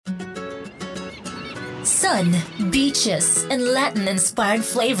Sun, beaches, and Latin-inspired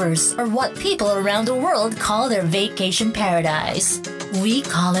flavors are what people around the world call their vacation paradise. We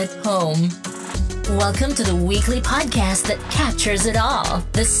call it home. Welcome to the weekly podcast that captures it all.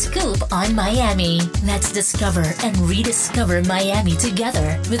 The Scoop on Miami. Let's discover and rediscover Miami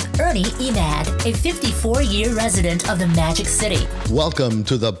together with Ernie Emad, a 54-year resident of the Magic City. Welcome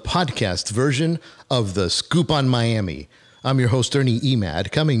to the podcast version of The Scoop on Miami. I'm your host, Ernie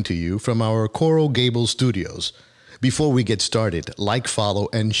Emad, coming to you from our Coral Gables studios. Before we get started, like, follow,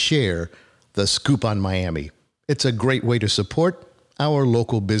 and share The Scoop on Miami. It's a great way to support our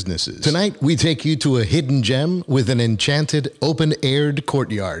local businesses. Tonight, we take you to a hidden gem with an enchanted, open-aired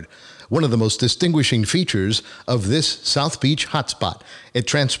courtyard. One of the most distinguishing features of this South Beach hotspot. It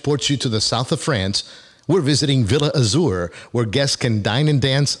transports you to the south of France. We're visiting Villa Azur, where guests can dine and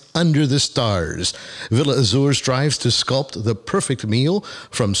dance under the stars. Villa Azur strives to sculpt the perfect meal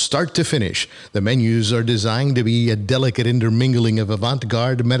from start to finish. The menus are designed to be a delicate intermingling of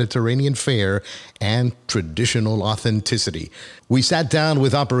avant-garde Mediterranean fare and traditional authenticity. We sat down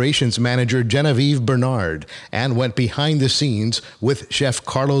with operations manager Genevieve Bernard and went behind the scenes with Chef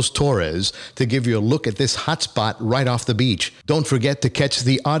Carlos Torres to give you a look at this hotspot right off the beach. Don't forget to catch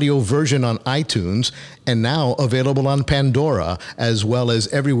the audio version on iTunes and now available on Pandora, as well as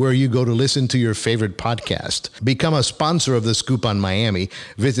everywhere you go to listen to your favorite podcast. Become a sponsor of The Scoop on Miami.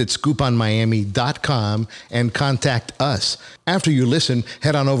 Visit scooponmiami.com and contact us. After you listen,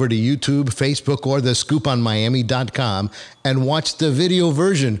 head on over to YouTube, Facebook, or thescooponmiami.com and watch the video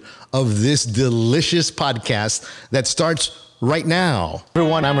version of this delicious podcast that starts right now.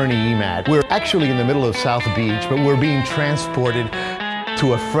 Everyone, I'm Ernie Emad. We're actually in the middle of South Beach, but we're being transported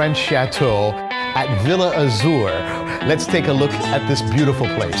to a French chateau at Villa Azur. Let's take a look at this beautiful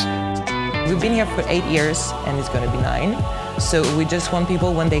place. We've been here for 8 years and it's going to be 9. So we just want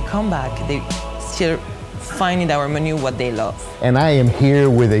people, when they come back, they still find in our menu what they love. And I am here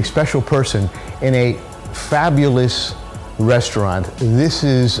with a special person in a fabulous restaurant. This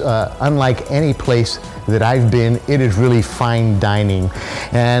is unlike any place that I've been. It is really fine dining.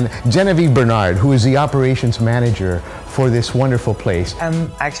 And Genevieve Bernard, who is the operations manager for this wonderful place.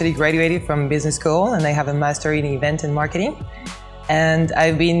 I'm actually graduated from business school and I have a master in event and marketing. And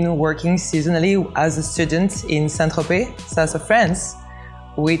I've been working seasonally as a student in Saint-Tropez, south of France,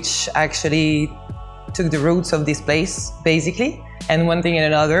 which actually took the roots of this place, basically. And one thing and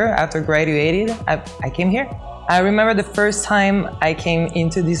another, after graduated, I came here. I remember the first time I came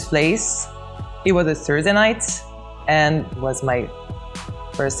into this place. It was a Thursday night and it was my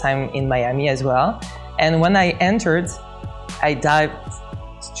first time in Miami as well. And when I entered, I dived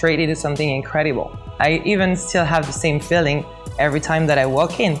straight into something incredible. I even still have the same feeling every time that I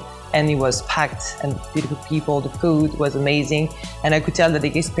walk in, and it was packed and beautiful people, the food was amazing, and I could tell that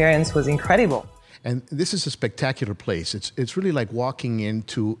the experience was incredible. And this is a spectacular place. It's really like walking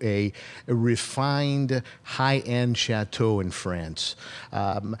into a refined, high-end chateau in France.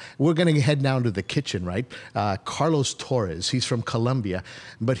 We're going to head down to the kitchen, right? Carlos Torres, he's from Colombia,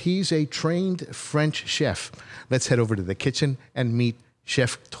 but he's a trained French chef. Let's head over to the kitchen and meet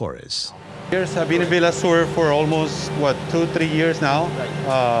Chef Torres. Years. I've been in Villa Azur for almost, 2-3 years now.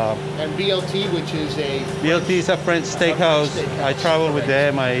 And BLT, which is BLT is a French steakhouse. I travel with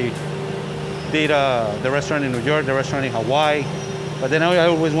them. I did the restaurant in New York, the restaurant in Hawaii. But then I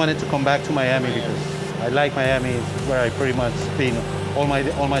always wanted to come back to Miami because I like Miami. It's where I pretty much been all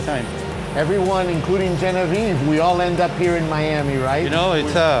my time. Everyone, including Genevieve, we all end up here in Miami, right? You know,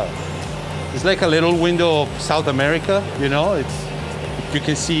 it's like a little window of South America. You know, you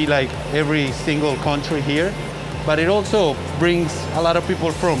can see like every single country here. But it also brings a lot of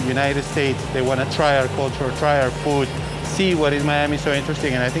people from United States. They want to try our culture, try our food, see what is Miami so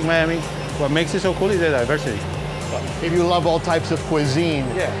interesting. And I think Miami, what makes it so cool is the diversity. If you love all types of cuisine,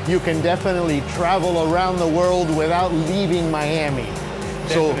 you can definitely travel around the world without leaving Miami.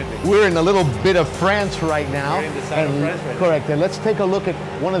 Definitely. So we're in a little bit of France right now. We're in the south of France right correct. And let's take a look at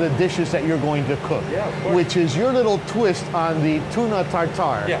one of the dishes that you're going to cook, which is your little twist on the tuna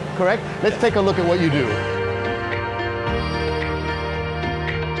tartare. Yeah. Correct? Let's take a look at what you do.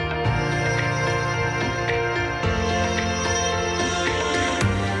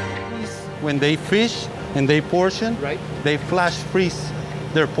 When they fish and they portion, they flash freeze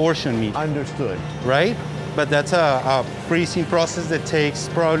their portion meat. Understood. Right? But that's a freezing process that takes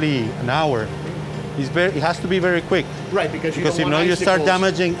probably an hour. It has to be very quick. Right, because if not, you start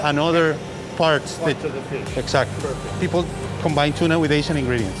damaging another parts of the fish. Exactly. Perfect. People combine tuna with Asian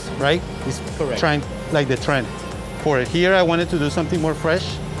ingredients, right? It's correct. Trying like the trend for it. Here, I wanted to do something more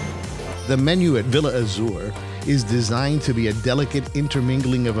fresh. The menu at Villa Azur is designed to be a delicate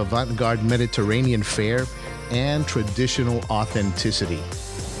intermingling of avant-garde Mediterranean fare and traditional authenticity.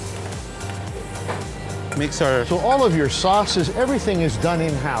 So all of your sauces, everything is done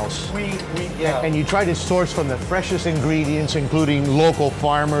in-house. And you try to source from the freshest ingredients, including local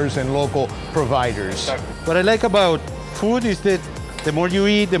farmers and local providers. What I like about food is that the more you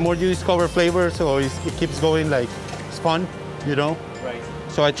eat, the more you discover flavor, so it keeps going like it's fun, you know? Right.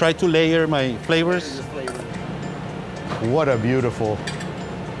 So I try to layer my flavors. What a beautiful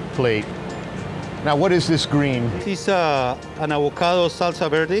plate. Now, what is this green? This is an avocado salsa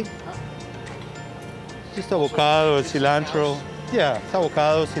verde. Just avocado, cilantro. Yeah, it's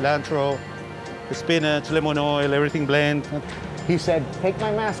avocado, cilantro, spinach, lemon oil, everything blend. He said, take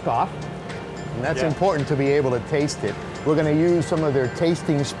my mask off. And that's important to be able to taste it. We're going to use some of their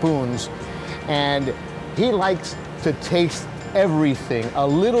tasting spoons. And he likes to taste everything, a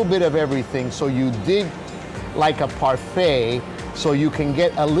little bit of everything. So you dig like a parfait, so you can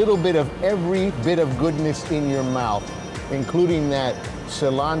get a little bit of every bit of goodness in your mouth, including that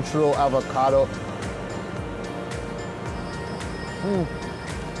cilantro, avocado.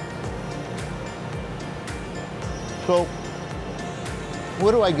 So,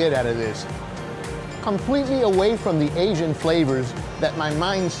 what do I get out of this? Completely away from the Asian flavors that my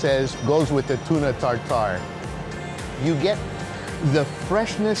mind says goes with the tuna tartare. You get the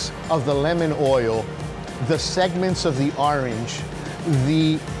freshness of the lemon oil, the segments of the orange,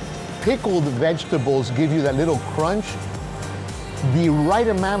 the pickled vegetables give you that little crunch, the right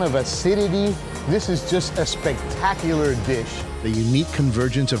amount of acidity. This is just a spectacular dish. The unique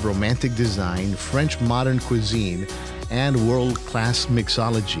convergence of romantic design, French modern cuisine, and world-class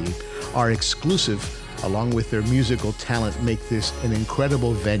mixology are exclusive, along with their musical talent, make this an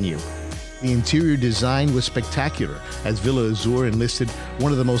incredible venue. The interior design was spectacular, as Villa Azur enlisted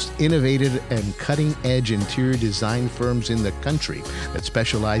one of the most innovative and cutting-edge interior design firms in the country that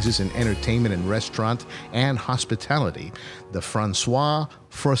specializes in entertainment and restaurant and hospitality, the Francois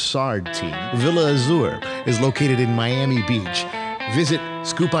Frossard team. Villa Azur is located in Miami Beach. Visit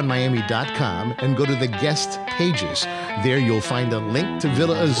scooponmiami.com and go to the guest pages. There you'll find a link to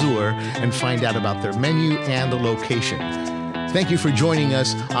Villa Azur and find out about their menu and the location. Thank you for joining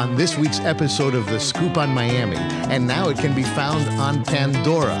us on this week's episode of The Scoop on Miami. And now it can be found on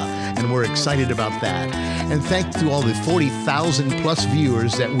Pandora, and we're excited about that. And thanks to all the 40,000 plus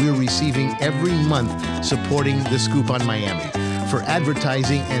viewers that we're receiving every month supporting The Scoop on Miami. For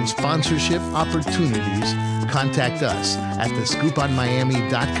advertising and sponsorship opportunities, contact us at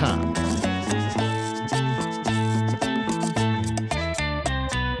thescooponmiami.com.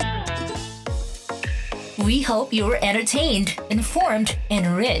 We hope you were entertained, informed,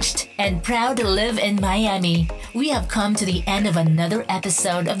 enriched, and proud to live in Miami. We have come to the end of another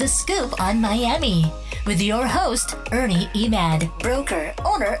episode of The Scoop on Miami with your host, Ernie Emad, broker,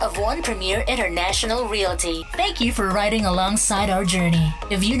 owner of One Premier International Realty. Thank you for riding alongside our journey.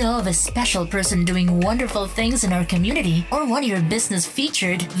 If you know of a special person doing wonderful things in our community or want your business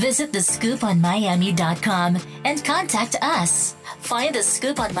featured, visit thescooponmiami.com and contact us. Find The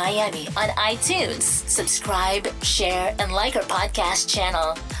Scoop on Miami on iTunes. Subscribe, share, and like our podcast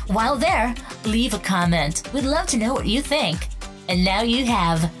channel. While there, leave a comment. We'd love to know what you think. And now you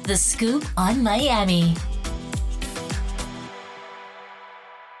have The Scoop on Miami.